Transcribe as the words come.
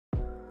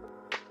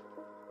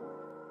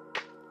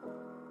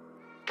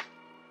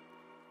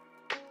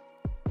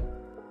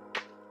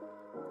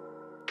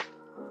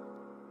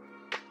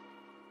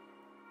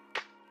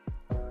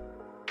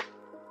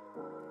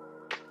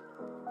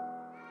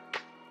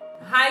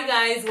Hi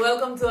guys,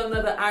 welcome to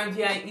another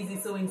RGI Easy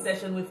Sewing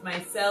session with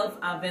myself,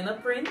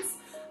 Avena Prince,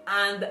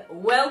 and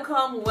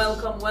welcome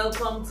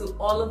to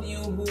all of you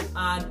who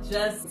are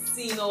just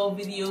seeing our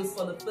videos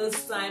for the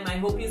first time. I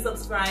hope you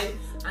subscribe,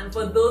 and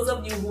for those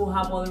of you who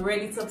have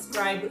already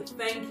subscribed,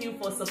 thank you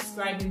for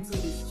subscribing to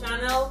this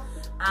channel.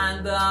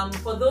 And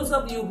for those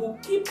of you who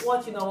keep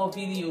watching our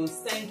videos,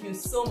 thank you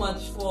so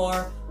much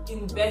for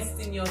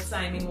investing your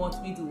time in what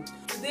we do.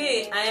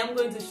 Today I am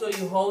going to show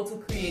you how to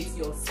create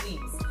your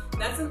sleeves.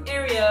 That's an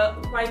area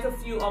quite a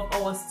few of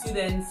our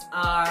students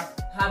are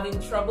having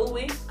trouble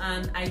with,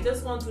 and I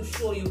just want to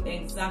show you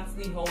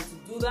exactly how to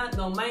do that.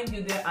 Now mind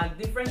you, there are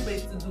different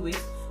ways to do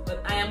it,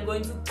 but I am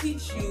going to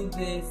teach you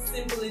the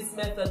simplest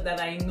method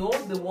that I know,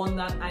 the one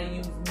that I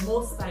use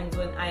most times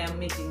when I am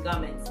making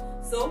garments.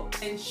 So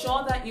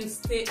ensure that you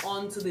stay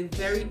on to the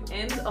very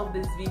end of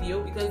this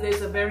video, because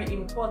there's a very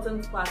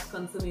important part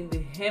concerning the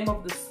hem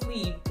of the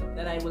sleeve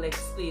that I will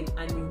explain,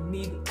 and you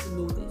need to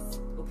know this.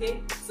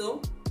 Okay, so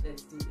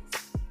let's do this.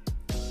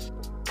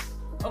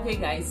 Okay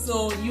guys,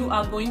 so you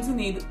are going to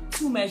need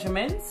two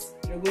measurements.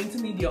 You're going to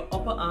need your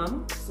upper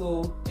arm,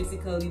 so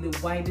basically the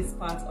widest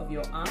part of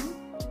your arm,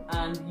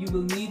 and you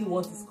will need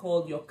what is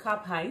called your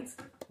cap height,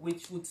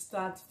 which would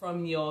start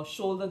from your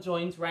shoulder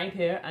joint right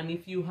here. And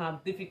if you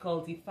have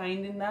difficulty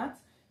finding that,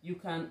 you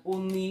can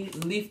only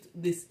lift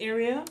this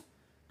area,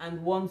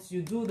 and once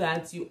you do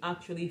that, you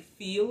actually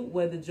feel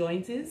where the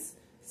joint is.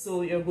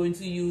 So you're going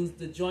to use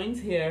the joint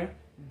here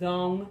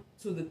down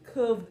to the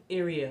curved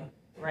area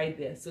right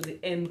there, so the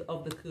end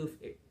of the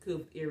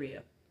curved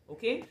area.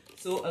 Okay,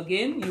 so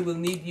again, you will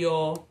need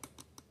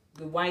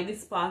the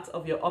widest part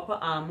of your upper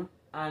arm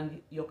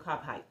and your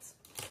cap height.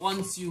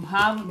 Once you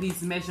have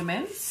these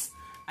measurements,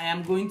 I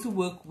am going to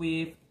work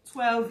with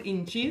 12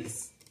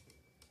 inches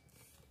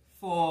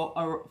for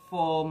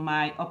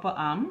my upper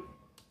arm,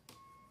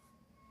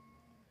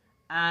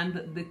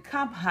 and the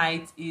cap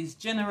height is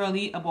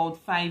generally about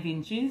 5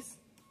 inches,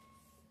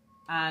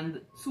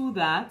 and to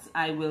that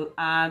I will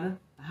add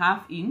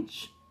 ½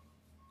 inch,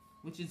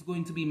 which is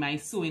going to be my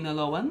sewing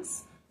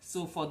allowance.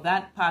 So for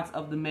that part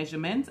of the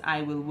measurement,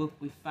 I will work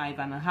with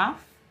 5½.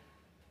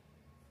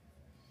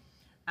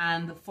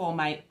 And for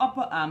my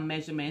upper arm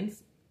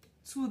measurements,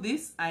 to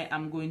this I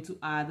am going to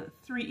add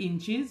 3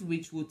 inches,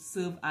 which would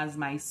serve as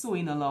my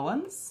sewing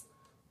allowance.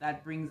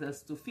 That brings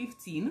us to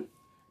 15,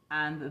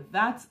 and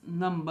that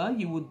number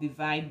you would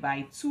divide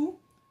by 2,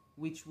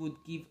 which would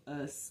give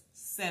us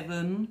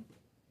 7.5.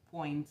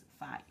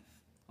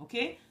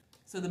 Okay,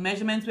 so the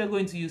measurements we're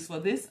going to use for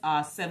this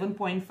are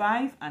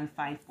 7.5 and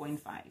 5.5.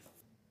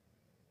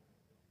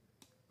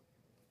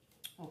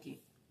 Okay,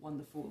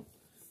 wonderful.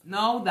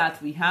 Now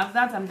that we have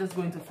that, I'm just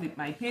going to flip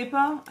my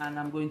paper, and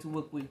I'm going to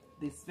work with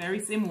this very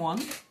same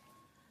one.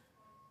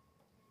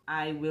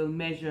 I will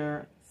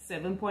measure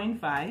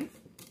 7.5.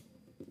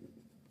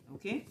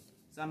 Okay,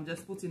 so I'm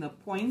just putting a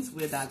point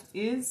where that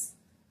is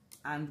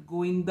and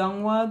going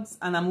downwards,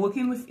 and I'm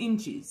working with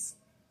inches.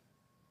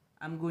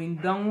 I'm going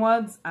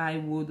downwards. I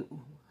would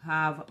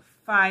have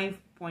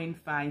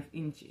 5.5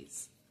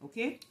 inches.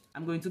 Okay,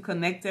 I'm going to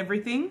connect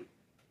everything.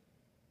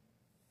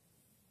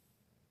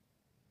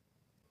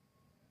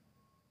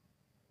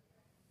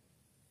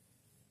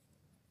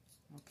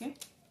 Okay,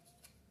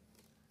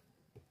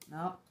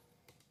 now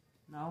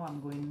I'm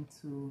going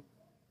to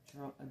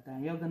draw a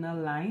diagonal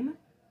line.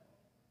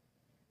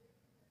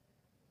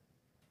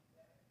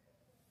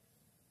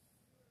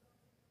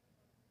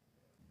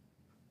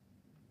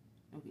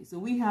 Okay, so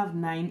we have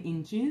 9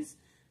 inches,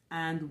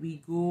 and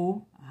we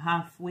go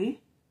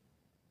halfway,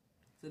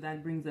 so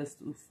that brings us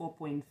to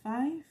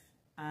 4.5,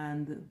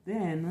 and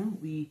then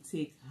we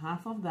take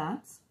half of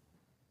that,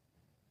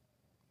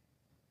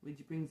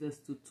 which brings us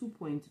to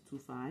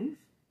 2.25.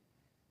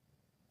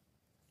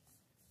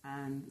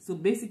 And so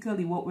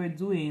basically what we're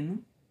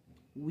doing,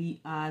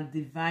 we are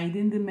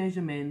dividing the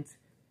measurement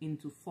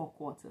into 4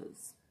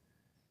 quarters.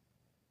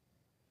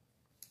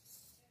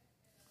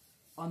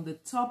 On the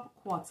top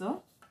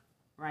quarter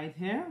right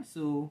here,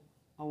 so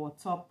our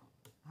top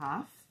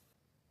half,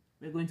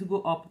 we're going to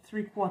go up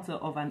 3/4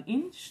 of an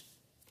inch,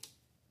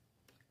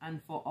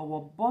 and for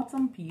our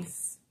bottom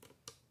piece,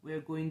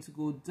 we're going to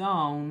go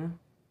down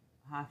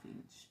 ½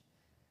 inch.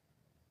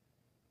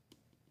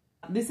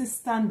 This is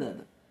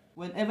standard.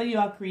 Whenever you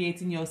are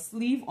creating your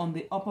sleeve, on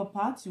the upper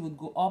part you would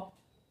go up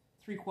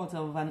 3/4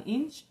 of an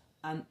inch,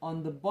 and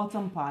on the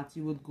bottom part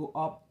you would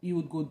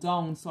go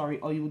down, or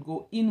you would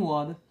go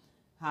inward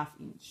 ½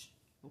 inch.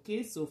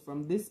 Okay, so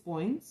from this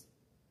point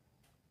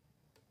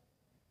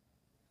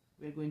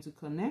we're going to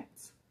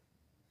connect.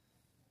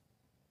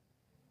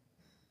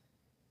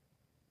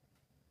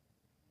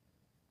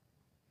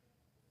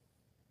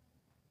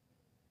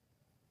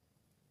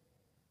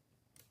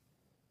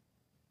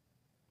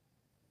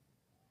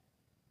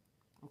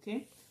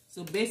 Okay,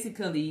 so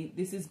basically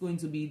this is going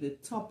to be the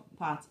top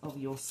part of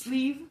your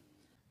sleeve.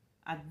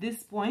 At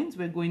this point,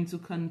 we're going to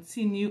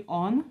continue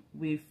on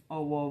with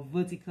our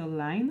vertical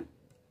line.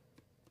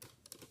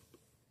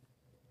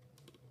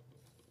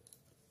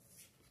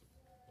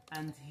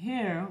 And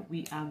here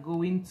we are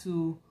going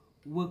to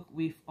work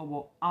with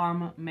our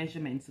arm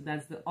measurement. So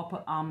that's the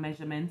upper arm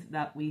measurement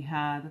that we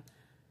had,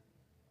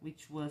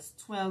 which was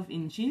 12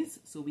 inches.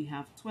 So we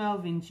have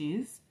 12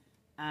 inches,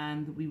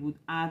 and we would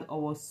add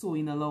our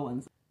sewing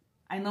allowance.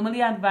 I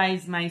normally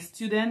advise my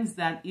students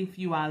that if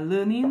you are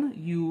learning,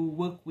 you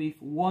work with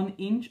 1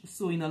 inch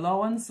sewing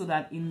allowance, so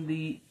that in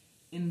the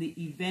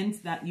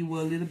event that you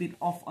were a little bit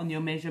off on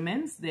your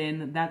measurements,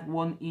 then that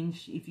 1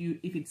 inch,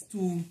 if it's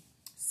too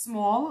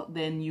small,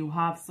 then you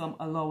have some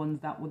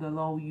allowance that would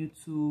allow you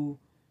to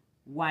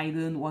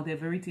widen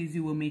whatever it is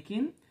you were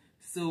making.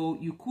 So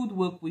you could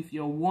work with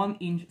your 1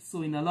 inch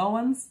sewing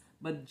allowance,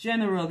 but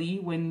generally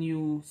when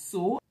you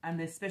sew,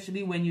 and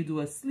especially when you do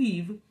a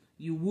sleeve,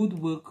 you would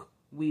work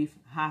with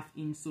 1/2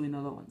 inch sewing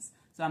allowance.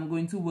 So I'm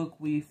going to work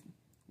with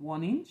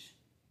 1 inch.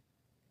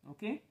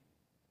 Okay.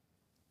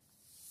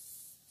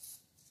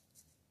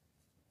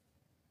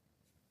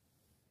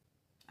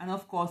 And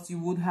of course you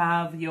would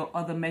have your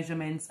other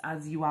measurements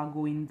as you are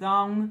going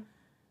down,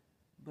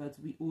 but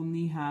we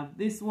only have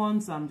this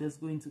one, so I'm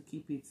just going to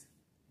keep it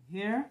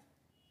here.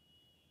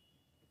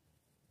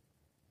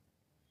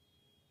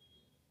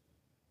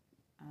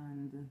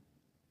 And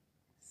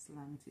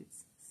slant it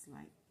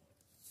slightly.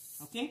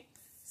 Okay,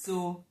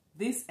 so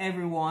this,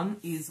 everyone,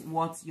 is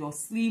what your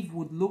sleeve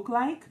would look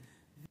like.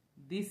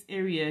 This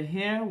area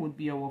here would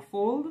be our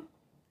fold,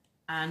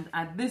 and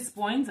at this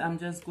point I'm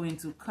just going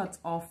to cut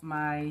off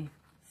my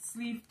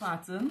sleeve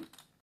pattern.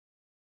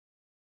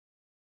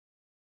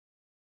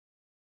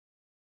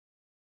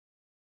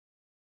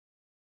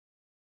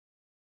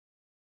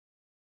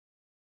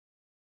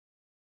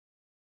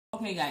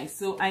 Okay guys,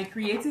 so I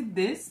created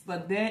this,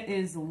 but there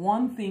is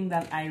one thing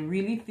that I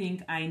really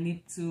think I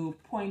need to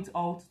point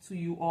out to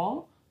you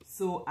all.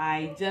 So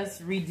I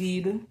just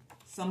redid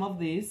some of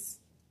this.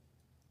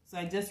 So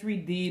I just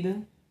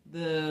redid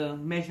the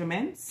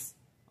measurements.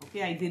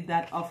 Okay, I did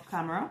that off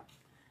camera.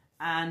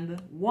 And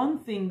one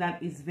thing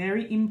that is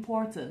very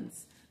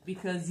important,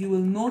 because you will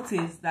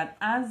notice that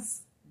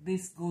as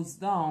this goes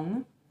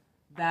down,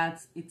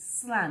 that it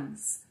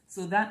slants.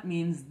 So that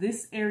means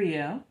this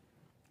area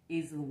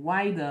is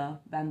wider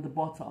than the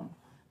bottom.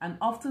 And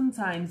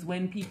oftentimes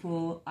when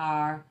people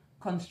are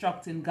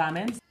constructing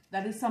garments,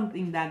 that is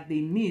something that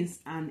they miss,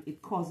 and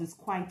it causes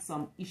quite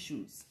some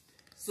issues.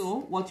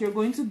 So what you're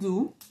going to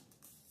do,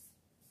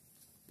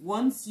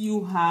 once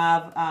you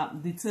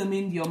have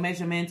determined your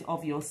measurement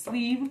of your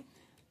sleeve,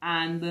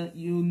 and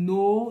you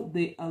know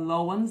the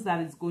allowance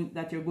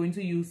that you're going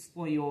to use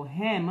for your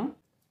hem,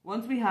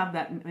 once we have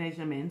that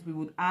measurement, we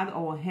would add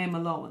our hem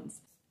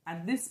allowance.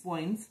 At this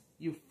point,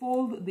 you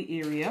fold the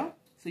area,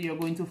 so you're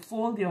going to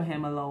fold your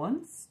hem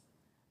allowance,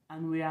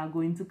 and we are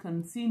going to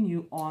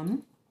continue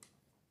on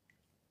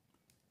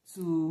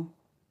to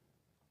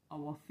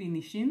our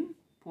finishing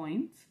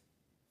point.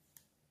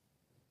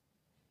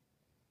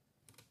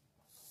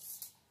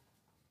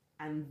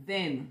 And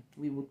then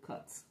we would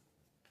cut.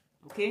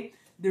 Okay,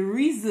 the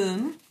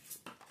reason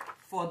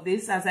for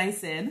this, as I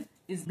said,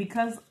 is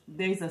because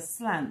there is a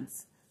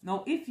slant.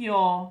 Now, if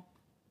your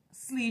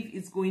sleeve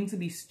is going to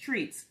be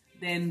straight,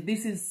 then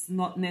this is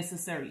not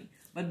necessary.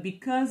 But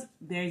because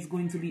there is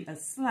going to be a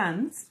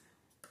slant,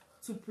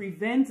 to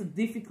prevent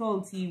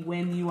difficulty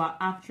when you are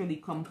actually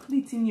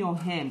completing your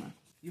hem,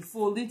 you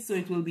fold it so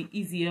it will be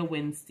easier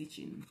when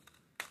stitching.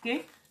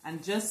 Okay,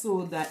 and just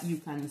so that you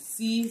can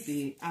see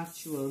the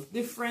actual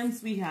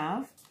difference we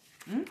have,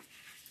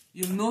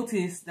 you'll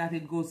notice that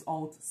it goes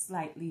out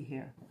slightly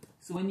here.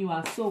 So when you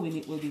are sewing,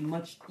 it will be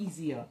much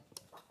easier.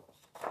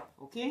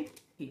 Okay,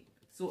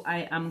 so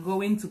I am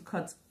going to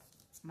cut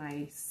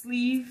my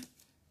sleeve,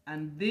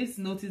 and this,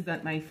 notice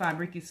that my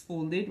fabric is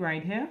folded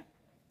right here.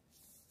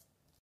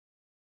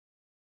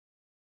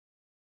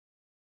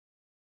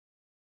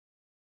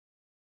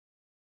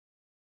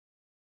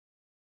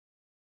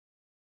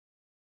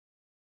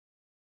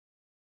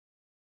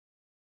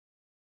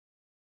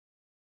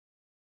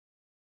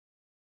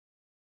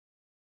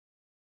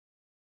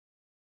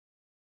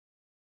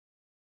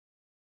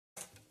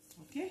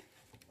 Okay,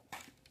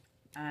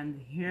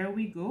 and here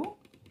we go.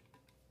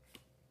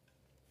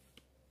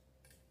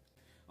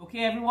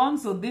 Okay everyone,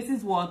 so this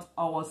is what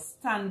our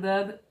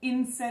standard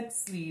inset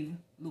sleeve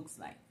looks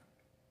like.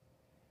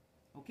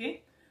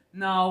 Okay,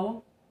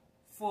 now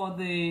for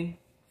the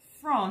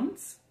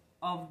front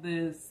of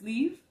the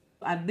sleeve,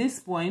 at this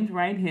point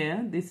right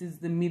here, this is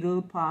the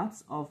middle part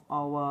of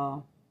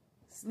our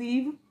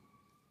sleeve.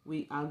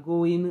 We are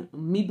going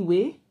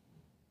midway.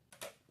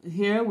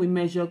 Here we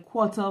measure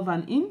 1/4 of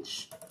an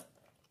inch.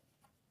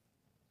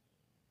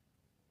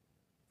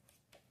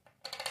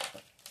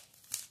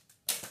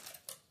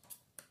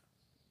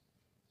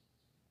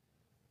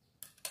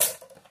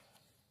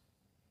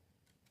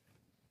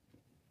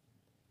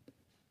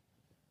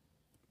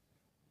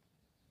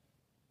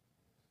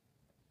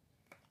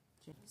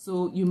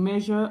 So you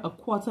measure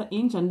 1/4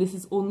 inch, and this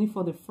is only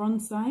for the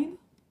front side.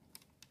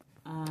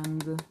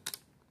 And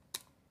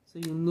so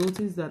you'll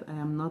notice that I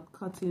am not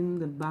cutting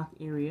the back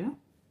area.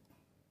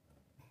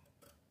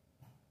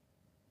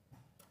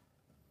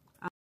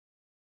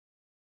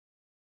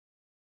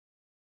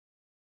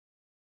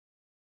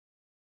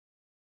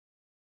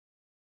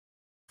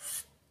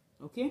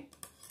 Okay,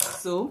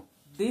 so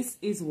this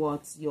is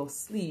what your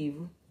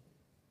sleeve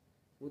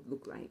would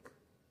look like.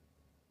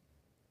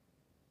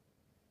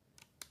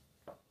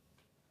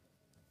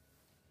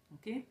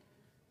 Okay,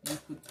 you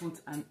could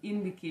put an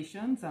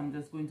indication. So I'm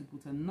just going to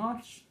put a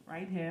notch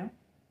right here.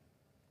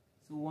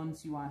 So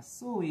once you are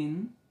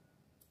sewing,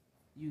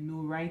 you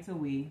know right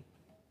away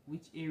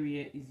which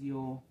area is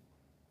your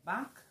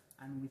back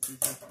and which is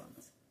your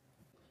front.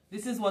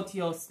 This is what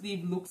your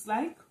sleeve looks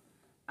like.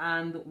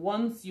 And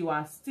once you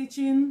are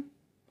stitching,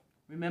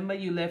 remember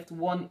you left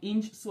 1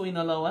 inch sewing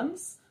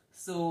allowance,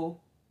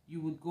 so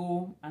you would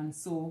go and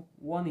sew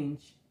 1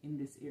 inch in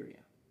this area.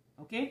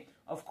 Okay,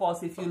 of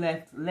course, if you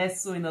left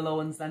less sewing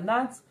allowance than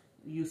that,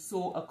 you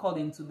sew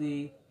according to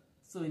the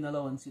sewing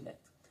allowance you left.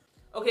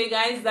 Okay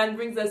guys, that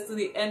brings us to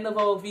the end of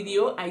our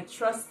video. I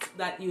trust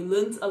that you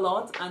learned a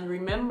lot, and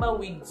remember,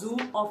 we do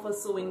offer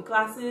sewing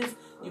classes.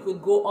 You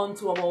could go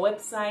onto our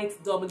website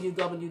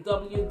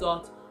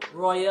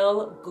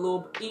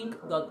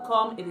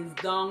www.royalglobeinc.com. It is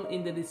down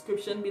in the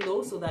description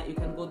below so that you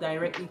can go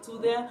directly to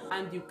there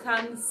and you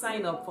can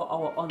sign up for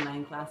our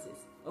online classes.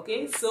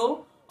 Okay,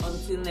 so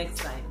until next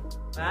time,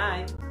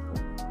 bye.